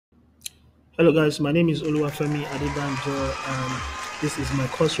Hello guys, my name is Oluwafemi Adebanjo and this is my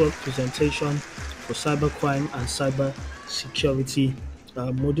coursework presentation for cybercrime and cyber security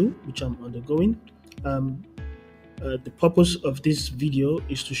module which I'm undergoing. The purpose of this video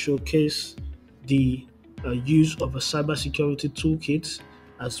is to showcase the use of a cybersecurity toolkit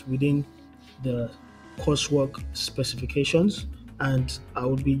as within the coursework specifications, and I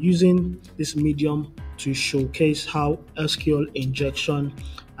will be using this medium to showcase how SQL injection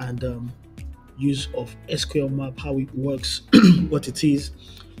and use of SQLmap, how it works, what it is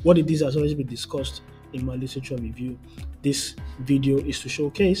has already been discussed in my literature review. This video is to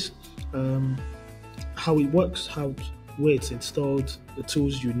showcase how it works, where it's installed, the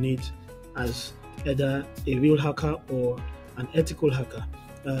tools you need as either a real hacker or an ethical hacker.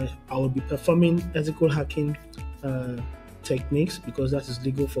 I will be performing ethical hacking techniques because that is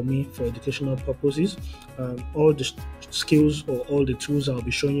legal for me for educational purposes. All the skills or all the tools I'll be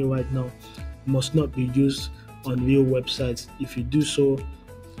showing you right now must not be used on real websites. If you do so,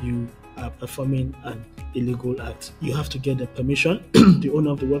 you are performing an illegal act. You have to get the permission. The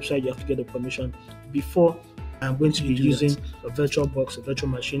owner of the website, you have to get the permission before. I'm going to be using a virtual box, a virtual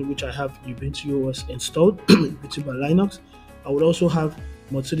machine, which I have Ubuntu OS installed, Ubuntu by Linux. I would also have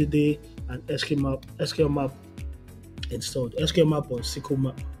Mutillidae and SQLmap installed. SQLmap or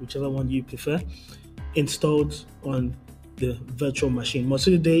SQLmap, whichever one you prefer, installed on the virtual machine.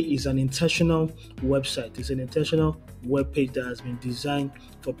 Mutillidae is an intentional website. It's an intentional web page that has been designed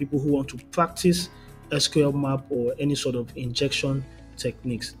for people who want to practice SQLmap or any sort of injection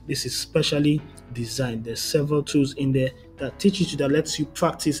techniques. This is specially designed. There's several tools in there that teaches you, that lets you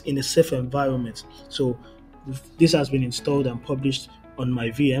practice in a safe environment. So this has been installed and published on my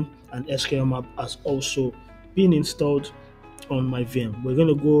VM, and SQLmap has also been installed on my VM. We're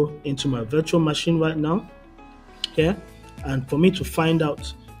going to go into my virtual machine right now here, and for me to find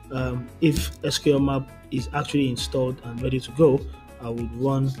out if SQLmap is actually installed and ready to go, I would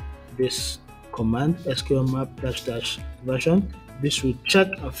run this command, SQLmap --version. This will check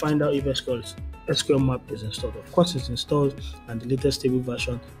and find out if SQLmap is installed. Of course, it's installed, and the latest stable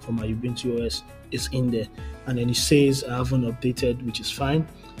version for my Ubuntu OS is in there. And then it says I haven't updated, which is fine,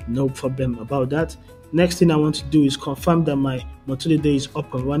 no problem about that. Next thing I want to do is confirm that my Mutillidae is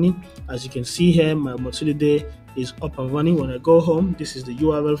up and running. As you can see here, my Mutillidae is up and running. When I go home, this is the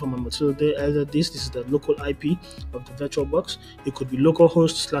URL for my Mutillidae. Either this is the local IP of the virtual box. It could be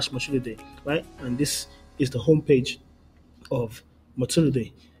localhost/Mutillidae, right? And this is the home page of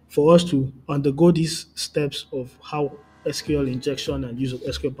Mutillidae. For us to undergo these steps of how SQL injection and use of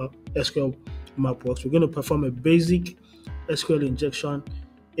SQLmap works, we're going to perform a basic SQL injection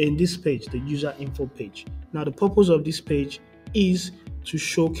in this page, the user info page. Now, the purpose of this page is to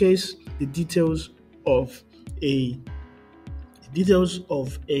showcase the details of a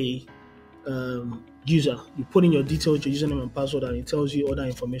user. You put in your details, your username and password, and it tells you other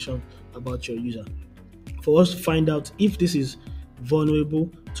information about your user. For us to find out if this is vulnerable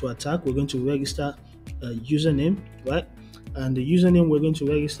to attack, we're going to register a username, right? And the username we're going to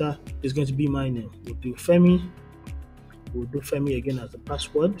register is going to be my name. We'll do Femi. We'll do Femi again as the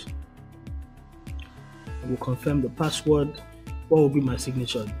password. We'll confirm the password. What will be my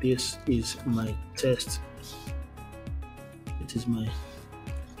signature? This is my test. It is my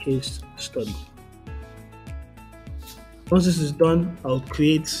case study. Once this is done, I'll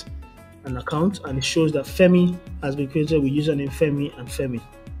create an account, and it shows that Femi has been created with username Femi and Femi.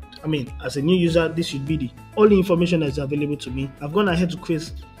 I mean, as a new user, this should be the only information that is available to me. I've gone ahead to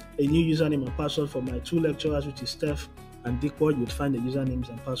create a new username and password for my two lecturers, which is Steph and Dikwa. You would find the usernames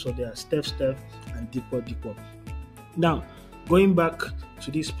and password there, Steph and Dikwa. Now, going back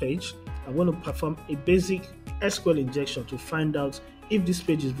to this page, I want to perform a basic SQL injection to find out if this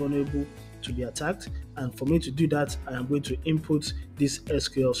page is vulnerable to be attacked. And for me to do that, I am going to input this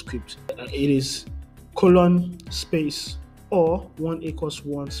SQL script. It is :space or 1 =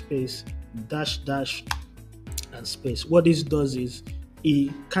 1 space -- and space. What this does is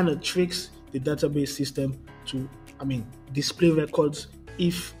it kind of tricks the database system to display records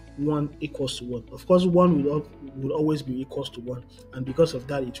if 1 = 1. Of course, 1 will always be equals to 1, and because of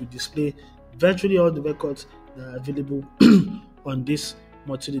that, it will display virtually all the records that are available on this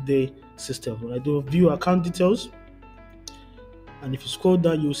Mutillidae system. When I do view account details, and if you scroll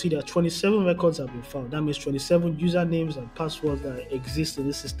down, you'll see that 27 records have been found. That means 27 usernames and passwords that exist in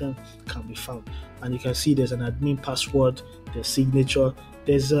this system can be found. And you can see there's an admin password, there's signature,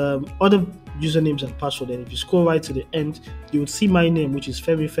 there's other usernames and passwords. And if you scroll right to the end, you will see my name, which is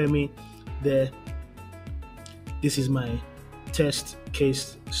Femi there. This is my test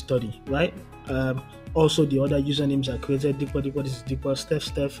case study, right? Also, the other usernames are created. This is Deeper,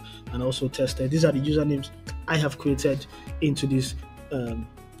 Steph, and also Tested. These are the usernames I have created into this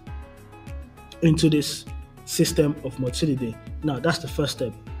system of Mutillidae. Now, that's the first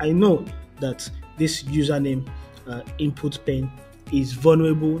step. I know that this username input pane is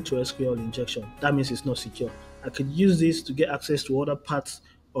vulnerable to SQL injection. That means it's not secure. I could use this to get access to other parts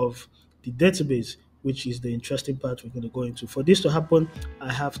of the database, which is the interesting part we're going to go into. For this to happen,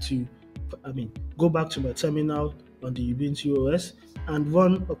 I have to go back to my terminal on the Ubuntu OS and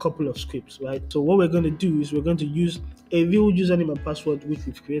run a couple of scripts, right? So what we're going to do is we're going to use a real username and password which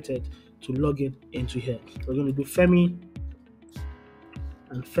we've created to log in into here. We're going to do Femi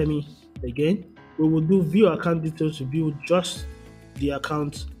and Femi again. We will do view account details to view just the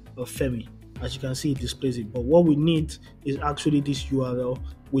account of Femi. As you can see, it displays it. But what we need is actually this URL,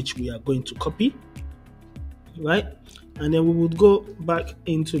 which we are going to copy, right? And then we would go back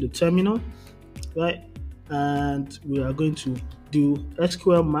into the terminal, right? And we are going to do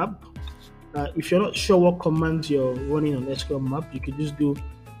SQLmap. If you're not sure what commands you're running on SQLmap, you could just do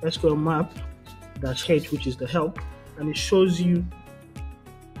SQLmap-h, which is the help, and it shows you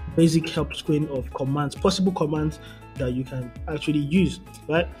basic help screen of commands, possible commands that you can actually use,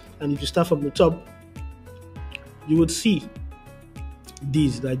 right? And if you start from the top, you would see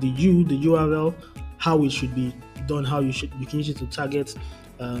these, like the URL, how it should be done, you can use it to target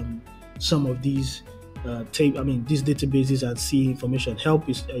some of these these databases and see information. Help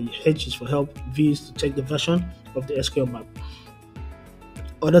is H is for help, V is to check the version of the SQLmap.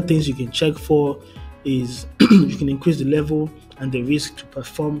 Other things you can check for is you can increase the level and the risk to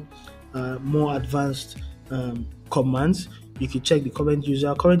perform more advanced commands. You can check the current user,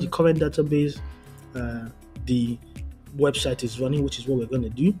 the current database the website is running, which is what we're going to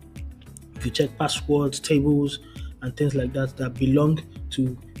do. You can check passwords, tables, and things like that that belong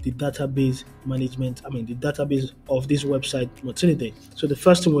to the database management, the database of this website, Mutillidae. So the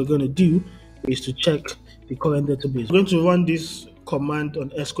first thing we're going to do is to check the current database. We're going to run this command on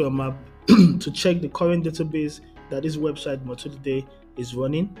SQLmap to check the current database that this website, Mutillidae, is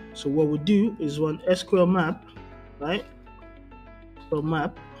running. So what we do is run SQLmap, right? So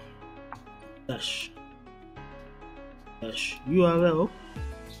map dash URL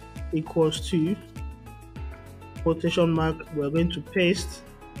equals to quotation mark. We're going to paste.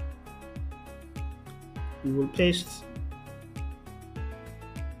 We will paste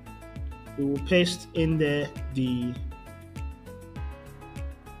in there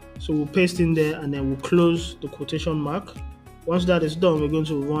so we'll paste in there and then we'll close the quotation mark. Once that is done, we're going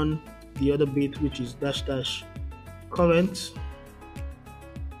to run the other bit, which is dash current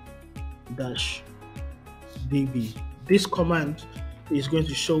dash db. This command is going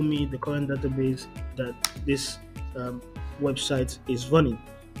to show me the current database that this website is running,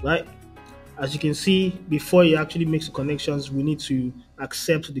 right? As you can see, before it actually makes the connections, we need to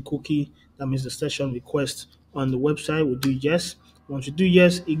accept the cookie. That means the session request on the website. We'll do yes. Once you do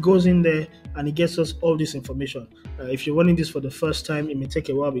yes, it goes in there and it gets us all this information. If you're running this for the first time, it may take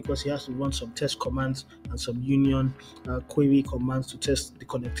a while because it has to run some test commands and some union query commands to test the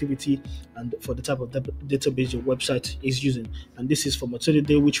connectivity and for the type of database your website is using. And this is for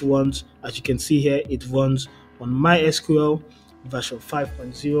Mutillidae, which runs, as you can see here, it runs on MySQL version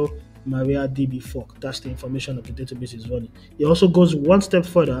 5.0 MariaDB fork. That's the information of the database is running. It also goes one step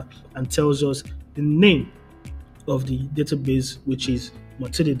further and tells us the name of the database, which is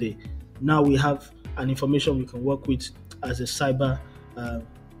Mutillidae. Now we have an information we can work with as a cyber,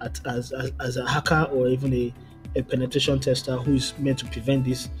 as a hacker or even a penetration tester who is meant to prevent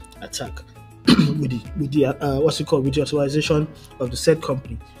this attack with the authorization of the said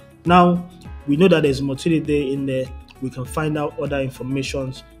company. Now we know that there's Mutillidae in there. We can find out other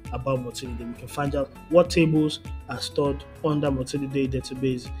informations about Mutillidae. We can find out what tables are stored under Mutillidae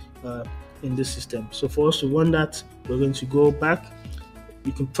database in this system. So for us to run that, we're going to go back.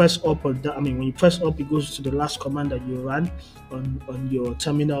 You can press up or down. When you press up, it goes to the last command that you ran on your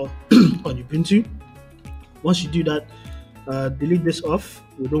terminal on Ubuntu. Once you do that, delete this off.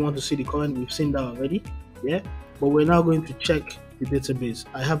 We don't want to see the current. We've seen that already. Yeah, but we're now going to check the database.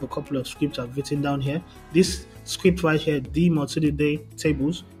 I have a couple of scripts I've written down here. This script right here, the Mutillidae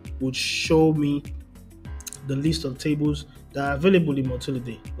tables, would show me the list of tables that are available in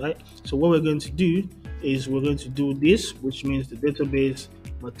Mutillidae, right? So what we're going to do is we're going to do this, which means the database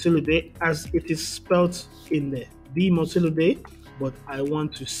Mutillidae as it is spelled in there, the Mutillidae, but I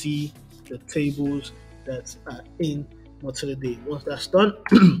want to see the tables that are in Mutillidae. Once that's done,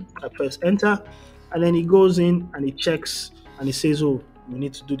 I press enter, and then it goes in and it checks and it says, oh, we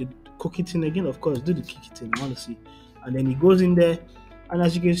need to do the cookie thing again. Of course, do the cookie thing, I want to see. And then it goes in there And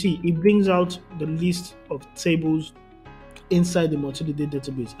as you can see, it brings out the list of tables inside the Mutillidae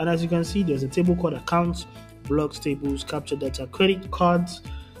database. And as you can see, there's a table called accounts, blocks, tables, capture data, credit cards,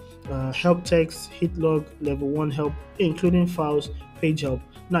 help text, hit log, level 1 help, including files, page help.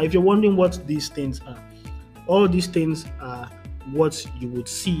 Now, if you're wondering what these things are, all these things are what you would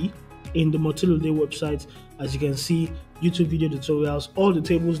see in the Mutillidae website. As you can see, YouTube video tutorials, all the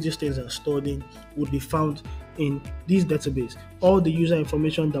tables these things are stored in would be found in this database. All the user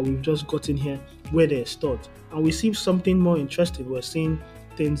information that we've just gotten here, where they're stored. And we see something more interesting. We're seeing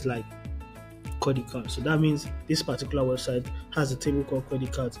things like credit cards. So that means this particular website has a table called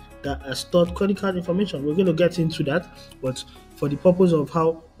credit cards that has stored credit card information. We're going to get into that, but for the purpose of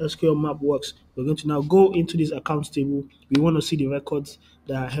how SQLmap works, we're going to now go into this accounts table. We want to see the records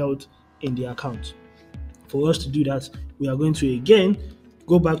that are held in the account. For us to do that, we are going to again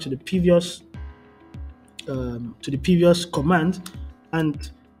go back to the previous command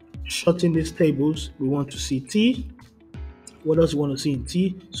and shorten these tables. We want to see T. What else we want to see in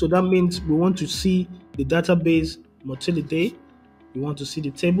T? So that means we want to see the database Mutillidae. We want to see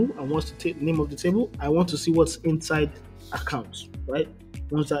the table, and what's the name of the table? I want to see what's inside accounts, right?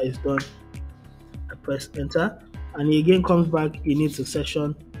 Once that is done, I press enter, and it again comes back. It needs a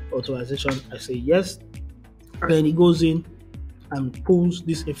session authorization. I say yes, and then it goes in and pulls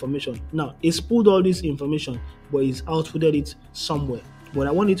this information. Now, it's pulled all this information, but it's outputted it somewhere. But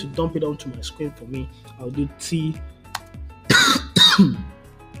I want it to dump it onto my screen for me. I'll do T.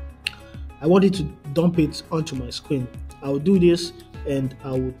 I want it to dump it onto my screen. I'll do this and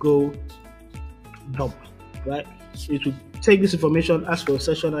I will go dump, right? So it will take this information, ask for a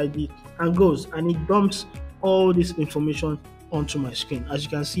session ID, and goes, and it dumps all this information onto my screen. As you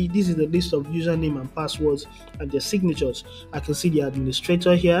can see, this is the list of username and passwords and their signatures. I can see the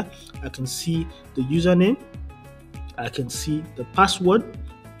administrator here. I can see the username. I can see the password,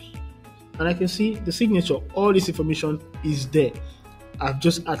 and I can see the signature. All this information is there. I've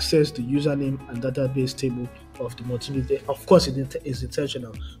just accessed the username and database table of the Mutillidae. Of course, it is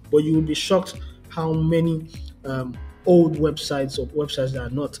intentional, but you will be shocked how many old websites or websites that are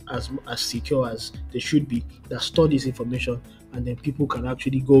not as secure as they should be that store this information, and then people can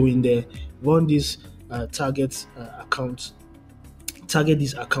actually go in there, run these target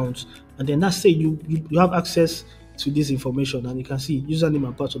these accounts, and then that's say you have access to this information, and you can see username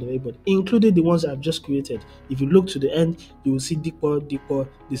and password of everybody, including the ones I've just created. If you look to the end, you will see Dikpo,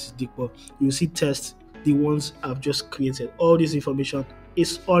 this is Dikpo. You will see test, the ones I've just created. All this information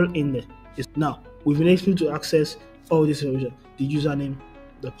is all in there. Now, we've been able to access all this information, the username,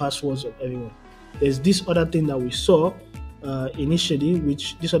 the passwords of everyone. There's this other thing that we saw initially,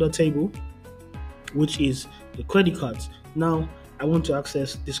 this other table, which is the credit cards. Now, I want to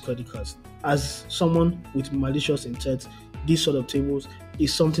access these credit cards. As someone with malicious intent, these sort of tables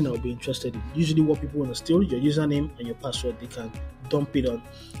is something I'll be interested in. Usually what people want to steal, your username and your password, they can dump it on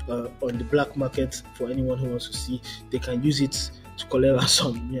the black market for anyone who wants to see. They can use it to collect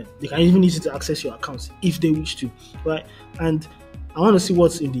ransom. Yeah, they can even use it to access your accounts if they wish to, right? And I want to see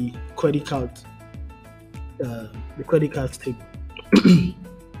what's in the credit card table.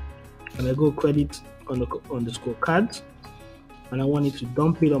 And I go credit underscore cards, and I want it to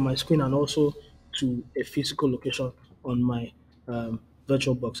dump it on my screen and also to a physical location on my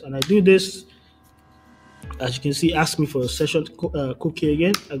virtual box. And I do this, as you can see, ask me for a session cookie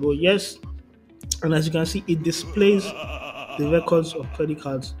again. I go yes, and as you can see, it displays the records of credit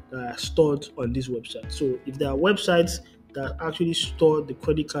cards that are stored on this website. So if there are websites that actually store the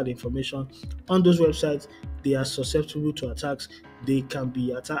credit card information on those websites, they are susceptible to attacks. They can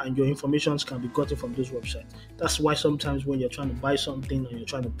be attacked, and your information can be gotten from those websites. That's why sometimes when you're trying to buy something and you're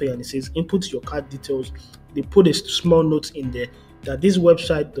trying to pay, and it says input your card details, they put a small note in there that this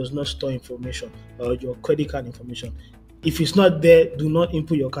website does not store information or your credit card information. If it's not there, do not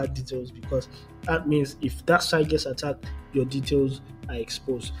input your card details, because that means if that site gets attacked, your details are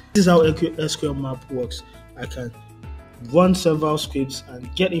exposed. This is how SQLmap works. I can run several scripts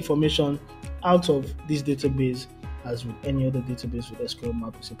and get information out of this database as with any other database with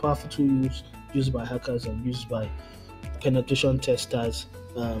SQLmap. It's a powerful tool used by hackers and used by penetration testers.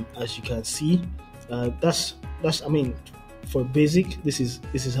 As you can see, that's I mean, for basic, this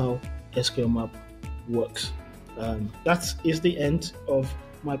is how SQLmap works. That is the end of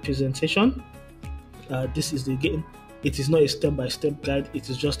my presentation. This is it is not a step-by-step guide. It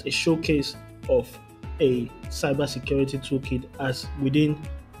is just a showcase of a cybersecurity toolkit as within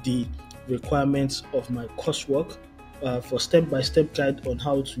the requirements of my coursework. For step-by-step guide on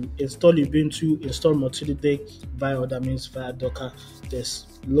how to install Ubuntu, install Mutillidae via other means, via Docker. There's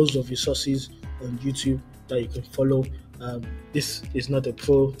loads of resources on YouTube that you can follow This is not a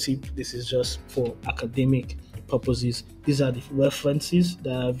pro tip. This is just for academic purposes. These are the references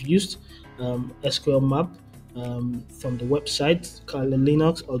that I've used. SQLmap from the website, Kali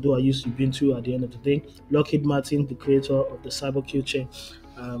Linux, although I use Ubuntu at the end of the day. Lockheed Martin, the creator of the CyberQ chain.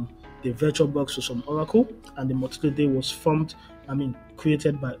 The VirtualBox was from Oracle, and the Mutillidae was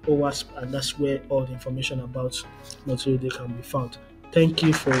created by OWASP, and that's where all the information about Mutillidae can be found. Thank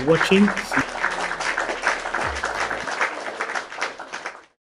you for watching.